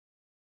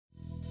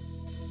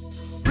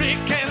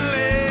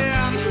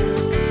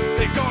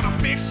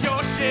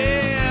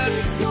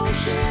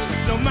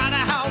shit. No matter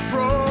how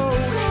broke,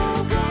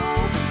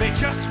 they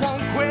just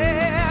won't quit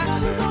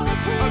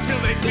until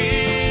they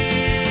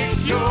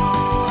fix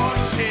your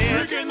shit.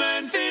 Rick and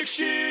Len Fix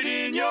shit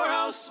in your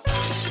house.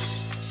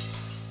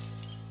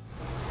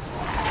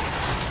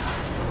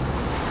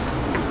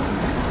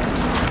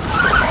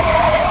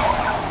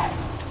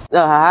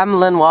 I'm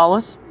Len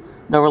Wallace,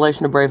 no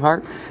relation to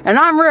Braveheart. And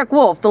I'm Rick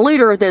Wolf, the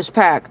leader of this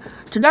pack.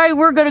 Today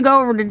we're going to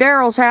go over to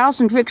Daryl's house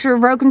and fix her a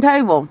broken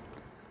table.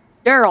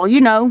 Daryl,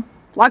 you know,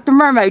 like the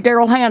mermaid,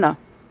 Daryl Hannah.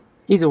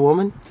 He's a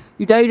woman?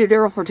 You dated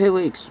Daryl for 2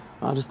 weeks.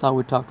 I just thought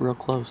we talked real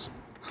close.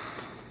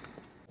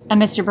 I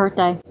missed your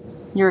birthday.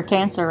 You're a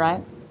Cancer,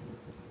 right?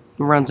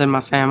 It runs in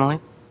my family.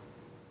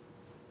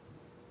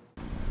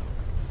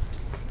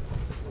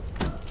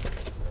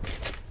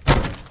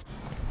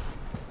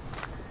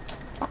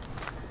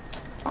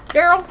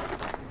 Daryl,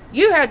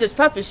 you had this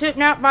puppy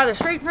sitting out by the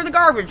street for the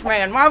garbage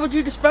man. Why would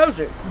you dispose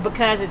it?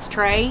 Because it's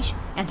trash,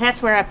 and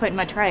that's where I put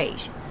my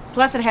trash.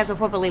 Plus it has a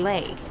wobbly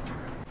leg.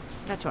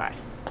 That's why.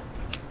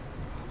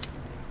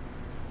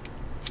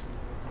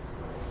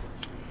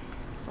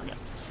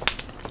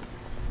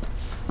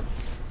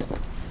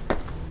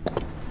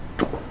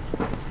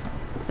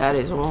 That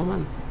is a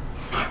woman.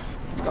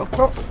 Go.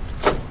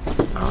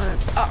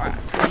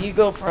 Alright. You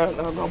go front,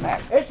 I'll go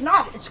back. It's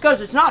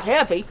because it's not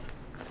heavy.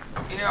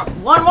 Yeah.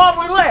 One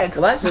wobbly leg.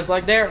 Well, that's just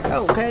like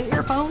Daryl. Okay,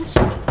 earphones.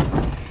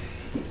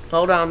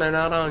 Hold on, they're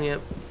not on yet.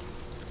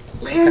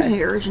 Len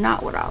here is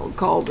not what I would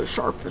call the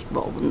sharpest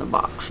bulb in the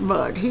box,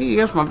 but he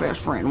is my best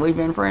friend. We've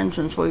been friends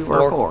since we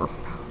were 4. You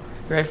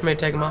ready for me to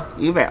take them off?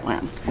 You bet,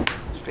 Len.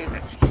 Let's do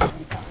this.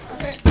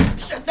 Okay,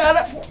 set that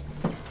up.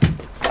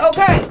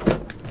 Okay,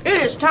 it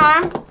is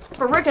time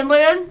for Rick and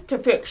Len to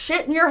fix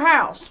shit in your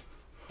house.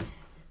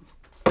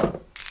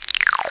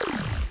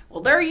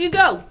 Well, there you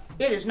go.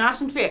 It is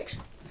nice and fixed.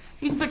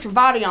 You can put your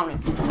body on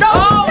it. No!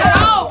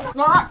 All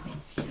right.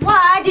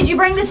 Why did you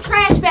bring this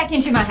trash back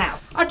into my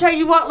house? I'll tell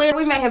you what, Len,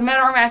 we may have met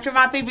our match. It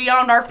might be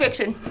beyond our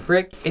fixing.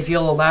 Rick, if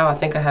you'll allow, I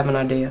think I have an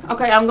idea.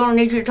 Okay, I'm going to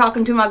need you to talk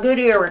into my good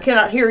ear or I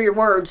cannot hear your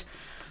words.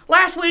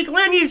 Last week,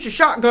 Len used a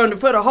shotgun to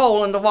put a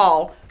hole in the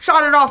wall.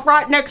 Shot it off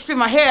right next to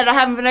my head. I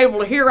haven't been able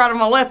to hear out of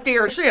my left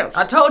ear since.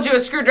 I told you a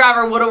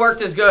screwdriver would have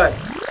worked as good.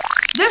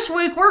 This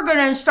week, we're going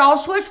to install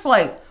switch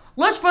plate.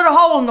 Let's put a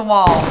hole in the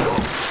wall.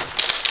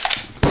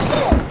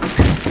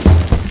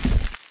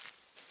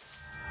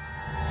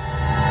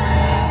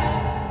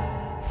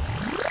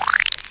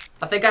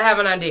 I think I have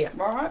an idea.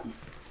 All right.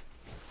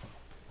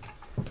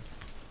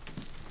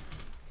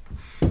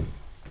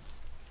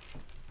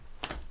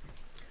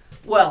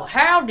 Well,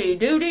 howdy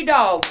doody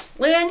dog.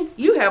 Len,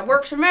 you have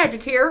worked some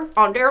magic here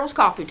on Daryl's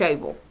coffee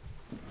table.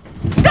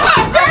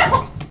 God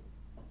damn!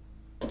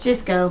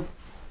 Just go.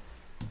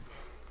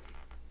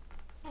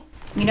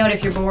 You know what,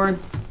 if you're bored,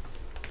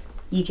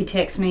 you could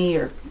text me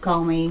or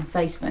call me,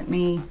 Facebook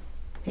me,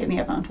 hit me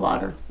up on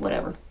Twitter,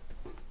 whatever.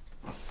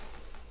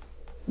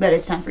 But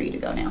it's time for you to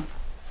go now.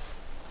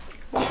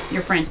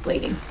 Your friend's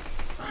bleeding.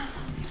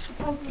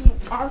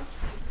 I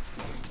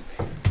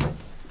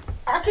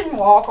can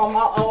walk on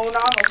my own.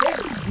 I'm a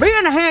baby.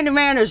 Being a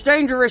handyman is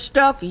dangerous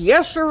stuff,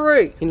 yes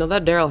sirree. You know,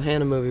 that Daryl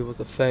Hannah movie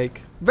was a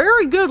fake.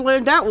 Very good,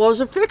 Len. That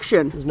was a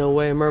fiction. There's no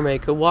way a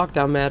mermaid could walk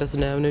down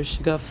Madison Avenue.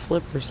 She got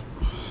flippers.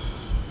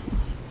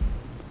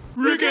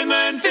 Rick and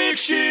Len Fix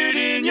shit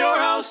in your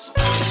house.